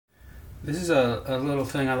This is a little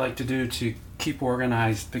thing I like to do to keep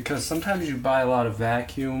organized because sometimes you buy a lot of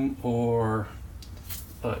vacuum or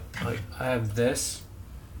like I have this.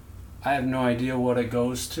 I have no idea what it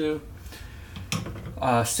goes to.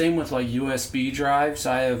 Same with like USB drives.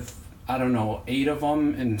 I have, I don't know, 8 of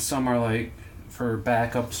them, and some are like for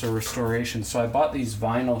backups or restoration. So I bought these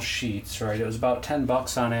vinyl sheets, right? It was about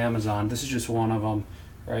 $10 on Amazon. This is just one of them,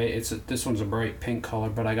 right? This one's a bright pink color,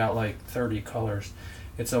 but I got like 30 colors.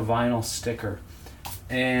 It's a vinyl sticker,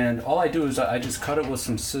 and all I do is I just cut it with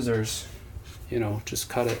some scissors, just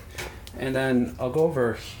cut it, and then I'll go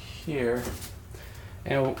over here,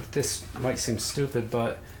 and this might seem stupid,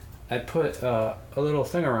 but I put a little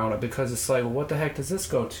thing around it because it's like, well, what the heck does this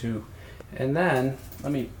go to? And then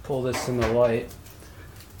let me pull this in the light.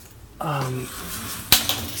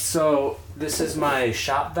 So this is my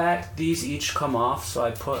shop vac. These each come off, so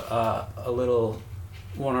I put a little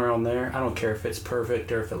one around there. I don't care if it's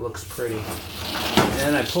perfect or if it looks pretty. And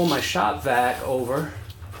then I pull my shop vac over.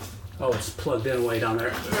 Oh, it's plugged in way down there.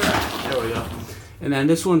 There we go. And then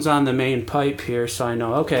this one's on the main pipe here, so I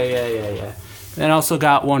know, okay, yeah. And I also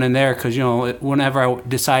got one in there because, whenever I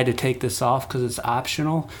decide to take this off because it's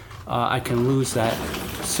optional, I can lose that.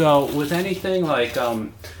 So with anything like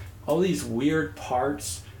all these weird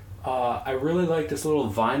parts, I really like this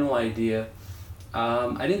little vinyl idea.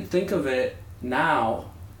 I didn't think of it now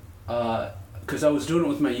because I was doing it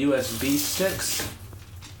with my USB sticks,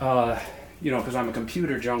 because I'm a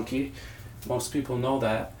computer junkie. Most people know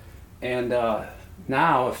that. And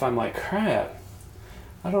now if I'm like, crap,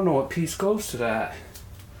 I don't know what piece goes to that.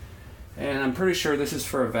 And I'm pretty sure this is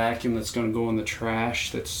for a vacuum that's going to go in the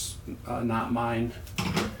trash. That's not mine.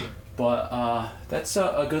 But that's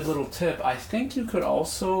a good little tip. I think you could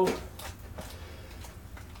also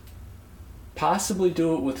possibly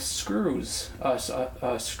do it with screws,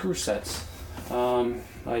 screw sets.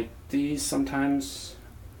 Like these sometimes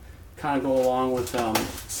kind of go along with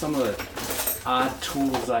some of the odd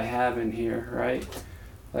tools I have in here, right?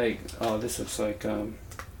 Like, oh, this looks like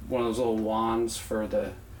one of those little wands for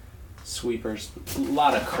the sweepers. A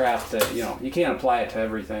lot of crap that you can't apply it to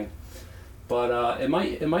everything, but it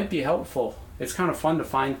might be helpful. It's kind of fun to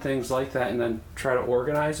find things like that and then try to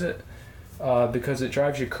organize it. Because it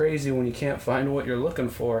drives you crazy when you can't find what you're looking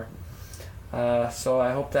for. So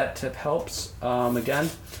I hope that tip helps. Again,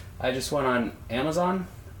 I just went on Amazon.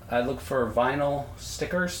 I looked for vinyl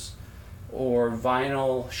stickers or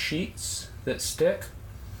vinyl sheets that stick,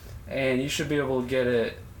 and you should be able to get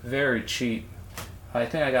it very cheap. I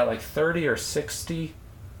think I got like 30 or 60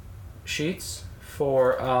 sheets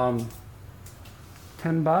for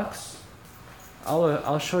 $10.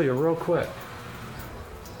 I'll show you real quick.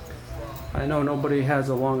 I know nobody has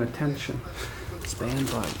a long attention span,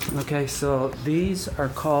 but okay, so these are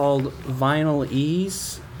called Vinyl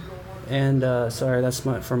Ease, and sorry, that's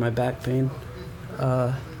for my back pain.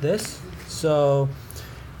 So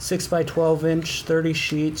 6 by 12 inch, 30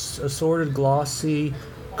 sheets, assorted glossy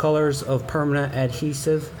colors of permanent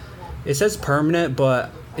adhesive. It says permanent, but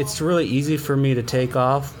it's really easy for me to take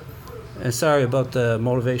off. And sorry about the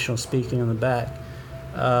motivational speaking on the back.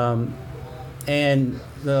 And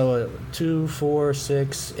the 2, 4,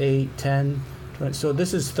 6, 8, 10, 20. So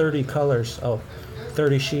this is 30 colors.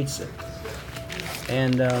 30 sheets.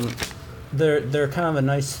 And they're kind of a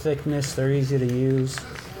nice thickness. They're easy to use.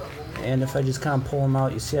 And if I just kind of pull them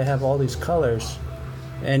out, you see I have all these colors.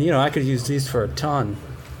 And I could use these for a ton.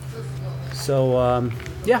 So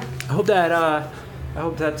yeah, I hope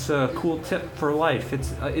that's a cool tip for life.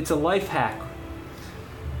 It's a life hack.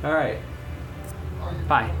 All right.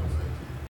 Bye.